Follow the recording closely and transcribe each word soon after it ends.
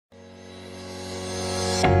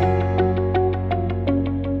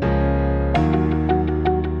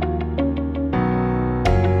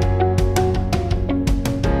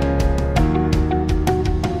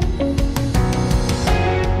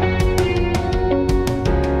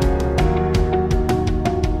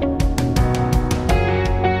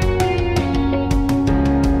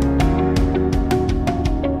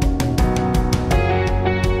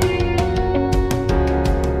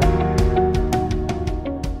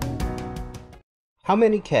How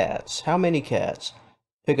many cats? How many cats?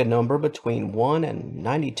 Pick a number between 1 and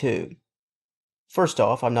 92. First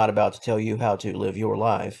off, I'm not about to tell you how to live your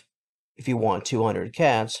life. If you want 200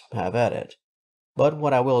 cats, have at it. But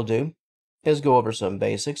what I will do is go over some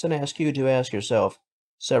basics and ask you to ask yourself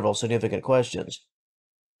several significant questions.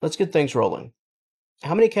 Let's get things rolling.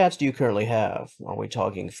 How many cats do you currently have? Are we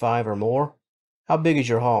talking 5 or more? How big is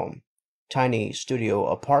your home? Tiny studio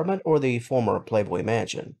apartment or the former Playboy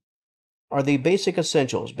mansion? Are the basic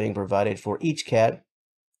essentials being provided for each cat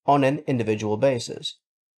on an individual basis?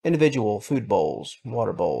 Individual food bowls,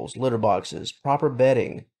 water bowls, litter boxes, proper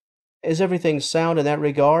bedding. Is everything sound in that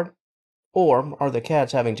regard? Or are the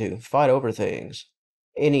cats having to fight over things?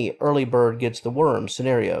 Any early bird gets the worm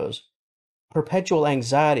scenarios? Perpetual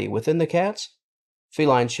anxiety within the cats?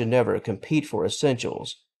 Felines should never compete for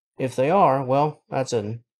essentials. If they are, well, that's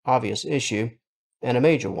an obvious issue, and a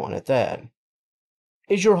major one at that.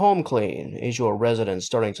 Is your home clean? Is your residence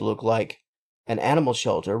starting to look like an animal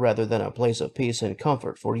shelter rather than a place of peace and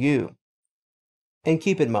comfort for you? And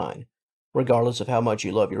keep in mind, regardless of how much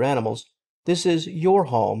you love your animals, this is your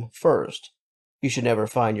home first. You should never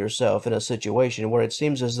find yourself in a situation where it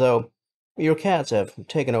seems as though your cats have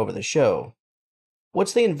taken over the show.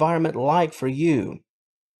 What's the environment like for you?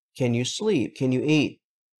 Can you sleep? Can you eat?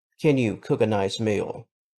 Can you cook a nice meal?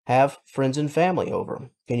 Have friends and family over?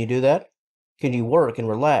 Can you do that? Can you work and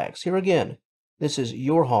relax? Here again, this is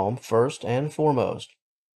your home first and foremost.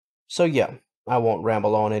 So yeah, I won't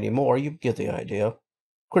ramble on anymore. You get the idea.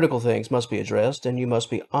 Critical things must be addressed, and you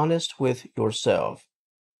must be honest with yourself.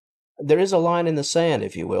 There is a line in the sand,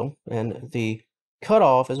 if you will, and the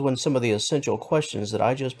cutoff is when some of the essential questions that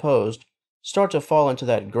I just posed start to fall into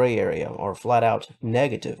that gray area or flat out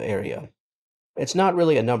negative area. It's not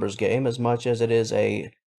really a numbers game as much as it is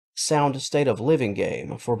a sound state of living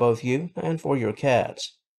game for both you and for your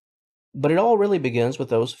cats. But it all really begins with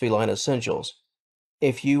those feline essentials.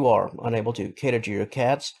 If you are unable to cater to your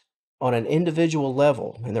cats on an individual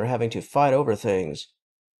level and they're having to fight over things,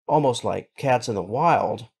 almost like cats in the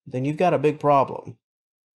wild, then you've got a big problem.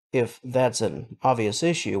 If that's an obvious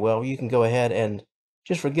issue, well, you can go ahead and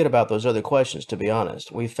just forget about those other questions, to be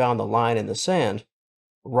honest. We've found the line in the sand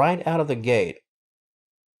right out of the gate.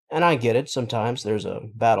 And I get it, sometimes there's a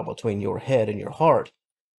battle between your head and your heart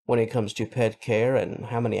when it comes to pet care and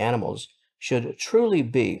how many animals should truly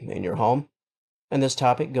be in your home. And this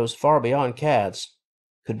topic goes far beyond cats.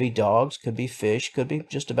 Could be dogs, could be fish, could be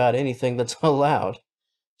just about anything that's allowed.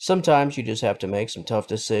 Sometimes you just have to make some tough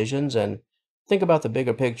decisions and think about the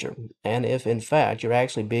bigger picture, and if in fact you're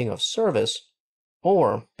actually being of service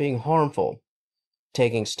or being harmful.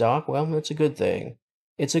 Taking stock, well, it's a good thing.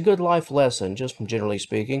 It's a good life lesson, just generally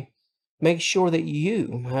speaking. Make sure that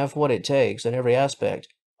you have what it takes in every aspect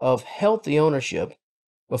of healthy ownership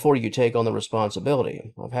before you take on the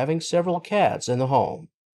responsibility of having several cats in the home.